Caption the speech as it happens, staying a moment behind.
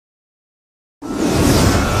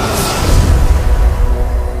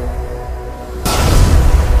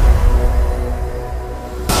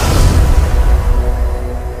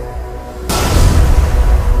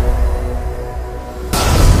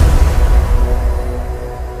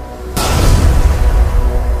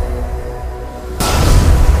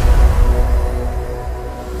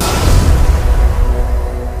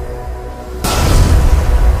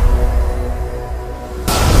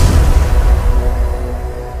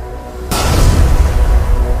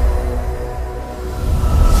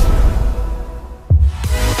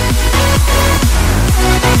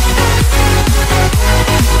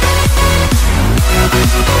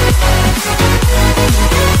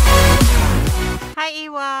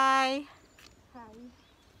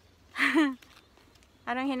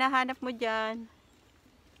Anong hinahanap mo dyan?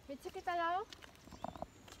 Kita yo.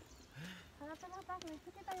 Hanap na tayo.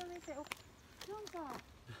 Kita yo ite.なんか、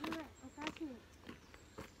おかしい。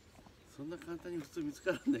そんな簡単に普通見つ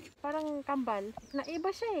かるんだけど。 Parang kambal.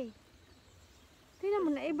 Naiba siya eh. Tingnan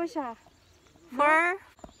mo, naiba siya. For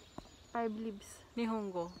 5 leaves.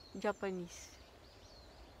 Nihongo, Japanese.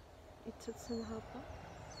 Itsutsu na hapa.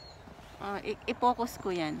 I-focus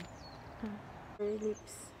ko yan. 5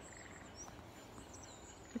 leaves.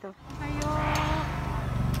 Ito. Ayo!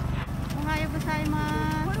 Ohayo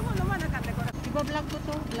gozaimasu. Iba-vlog ko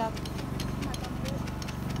to. Vlog.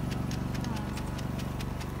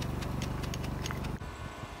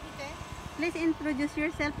 Please introduce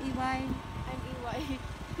yourself, Iwai. I'm Iwai.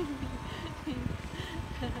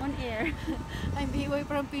 On air. I'm Iwai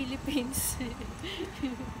from Philippines.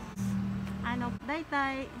 Ano,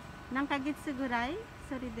 daitai, nang kagitsu gurai,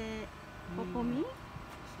 sori de kokomi?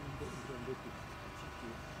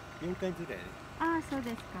 4回ずつだよね。ああ、そうで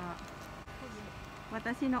すか。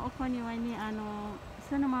私のお子にはに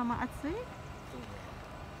そのまま熱い。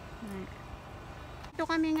Dito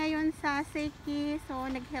kami ngayon sa Seiki, so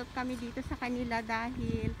nag-help kami dito sa kanila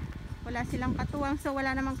dahil wala silang katuwang, so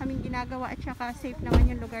wala naman kaming ginagawa at saka safe naman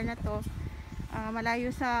yung lugar na to. Malayo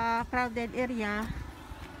sa crowded area.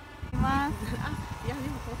 Mas, Yan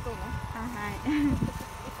yung photo mo. hi.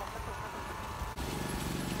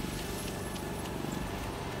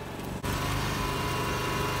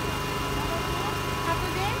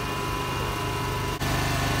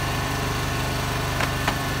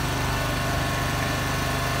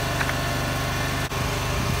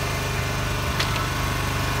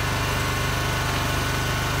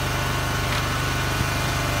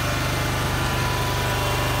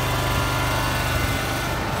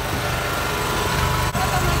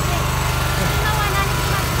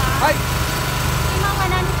はい。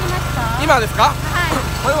今ですか？はい。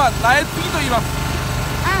これは苗継ぎと言います。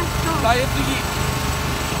あ、そう。苗継ぎ。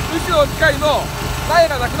牛の機械の苗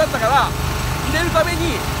がなくなったから入れるため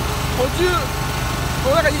に補充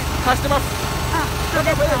この中に足してます。あ、そう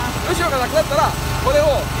ですか。牛がなくなったらこれ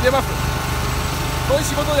を入れます。そういう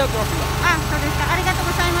仕事をやってます今。あ、そうですか。ありがとう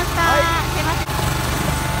ございました。はい。すいません。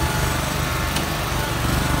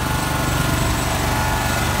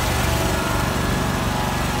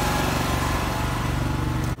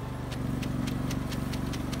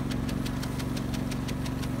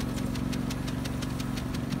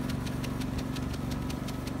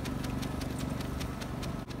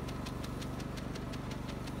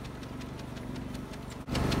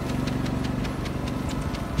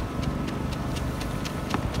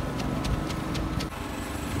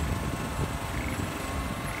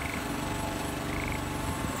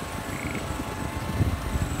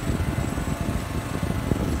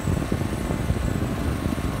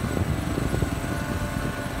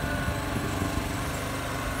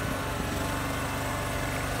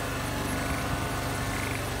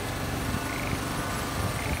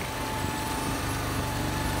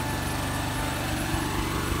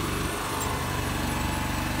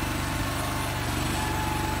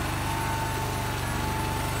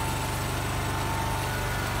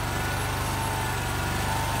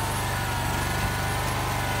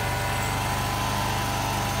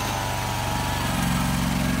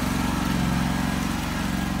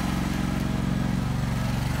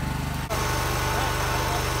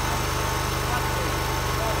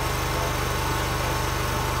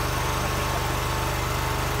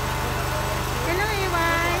Hello,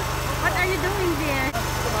 Iwai. What are you doing there? こ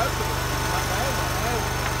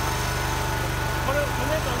れ5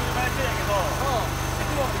メートルの前線やけど、い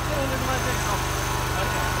つも1.5メートル前線やけど、あれ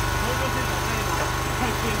や、農業センターの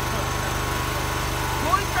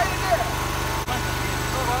もう一回入れて。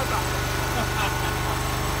そうわかった。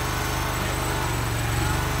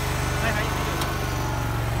はいはい、いいよ。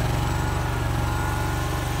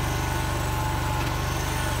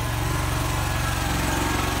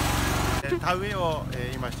田植えを、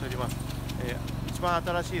今しております。一番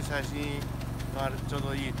新しい最新のあるちょう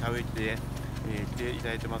どいい田植え機で、来ていた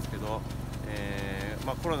だいてますけど、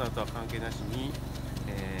コロナとは関係なしに、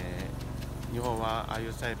日本はああい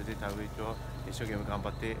うスタイルで田植えを一生懸命頑張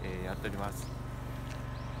って、やっております。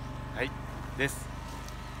はい、です。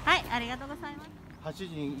はい、ありがとうございます。 8時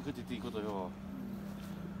に行くって言っていいことよ。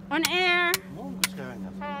 On air. 文句しかない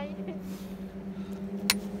んだ。はい。で、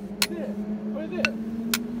これで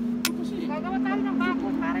今年 Gagawa tayo ng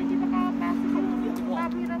bakod para hindi makapasok sa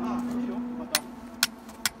kabira mo.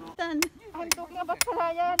 Saan? Handog nga ba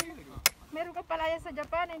palayan? Meron ka palayan sa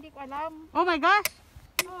Japan, hindi ko alam. Oh my gosh,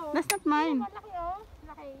 Oh. that's not mine. Malaki oh.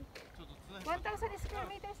 Laki. ちょっとつな1,000 square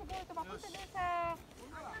meter siguro ito. Mapunta doon sa,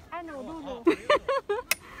 ano, dulo.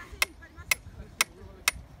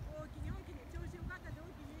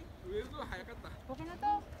 Okay na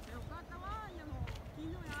to.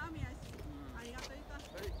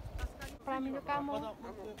 Pramino ka mo.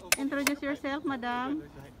 Introduce yourself, madam.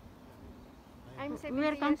 I'm 70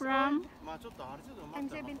 Where come years from? old. I'm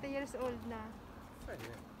 70 years old na.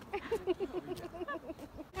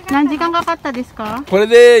 Nanji kang kakata desu ka? これ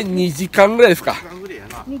で2時間ぐらいですか。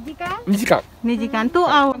 Niji ka? 2時間。 2 jikan, 2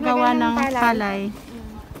 hour gawa ng palay.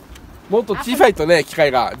 もっと小さいとね、機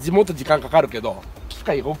械がもっと時間かかるけど、機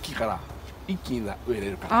械が大きいから一気に植え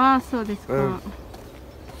れるから。ああ、そうですか。うん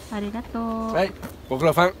ありがとう。はい、ご苦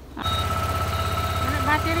労さん。 Wala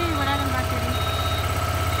battery, wala ng battery.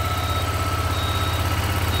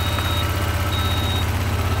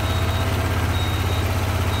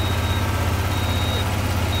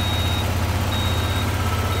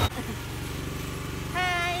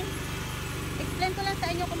 Hi! Explain ko lang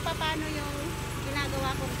sa inyo kung paano yung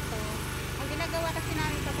ginagawa ko ito. Ang ginagawa kasi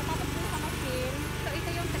namin ito, tapos po sa machine, so ito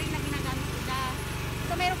yung tray na ginagamit nila.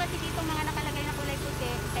 So meron kasi dito mga nakalagay na kulay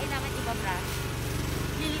puti, kailangan iba-brush.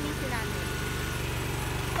 Lilinisin namin.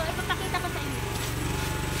 So ipapakita ko sa inyo.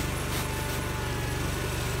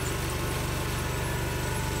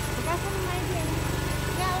 Pagkasa ng mga idea.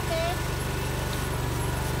 Yeah, okay.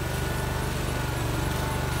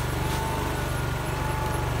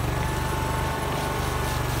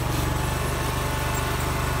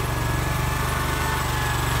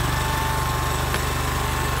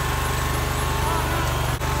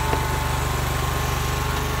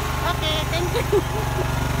 Okay, thank you.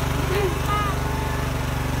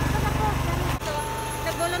 So,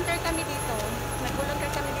 nag-volunteer kami dito.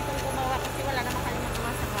 Nag-volunteer kami dito gumawa kasi wala naman kami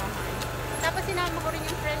magawa sa bahay. Tapos sinama ko rin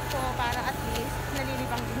yung friend ko para at least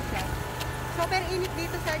nalilibang din siya. Super init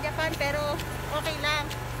dito sa Japan pero okay lang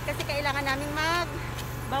kasi kailangan namin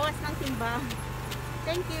magbawas ng timbang.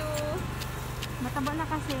 Thank you. Mataba na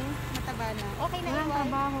kasi. Mataba na. Okay na Walang iwan.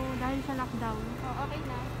 trabaho dahil sa lockdown. Oh, okay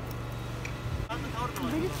na.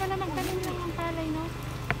 Bilis pala magtanim lang ng palay, no?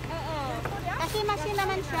 Oo. Kasi machine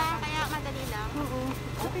naman siya kaya madali lang. Oo.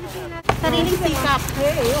 Sa Pilipinas. Sariling sikap.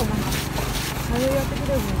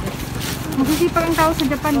 Magsisipag ang tao sa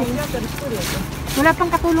Japan eh. Wala pang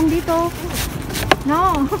katulong dito.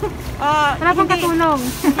 No. Wala pang katulong.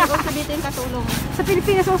 Hindi ko dito yung katulong. Sa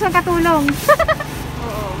Pilipinas usang katulong.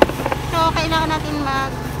 Oo. So, kailangan natin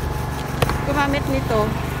gumamit nito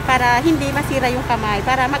para hindi masira yung kamay,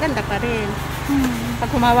 para maganda pa rin. Pag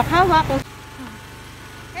humawak-hawak.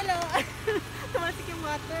 Hello! Tumasik yung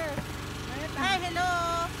water. Hi, hello!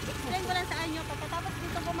 Explain ko lang sa inyo. Pagkatapos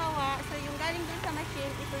dito gumawa, so yung galing dun sa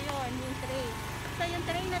machine, ito yon yung tray. So yung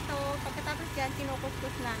tray na to, pagkatapos dyan,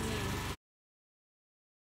 kinukuskus namin.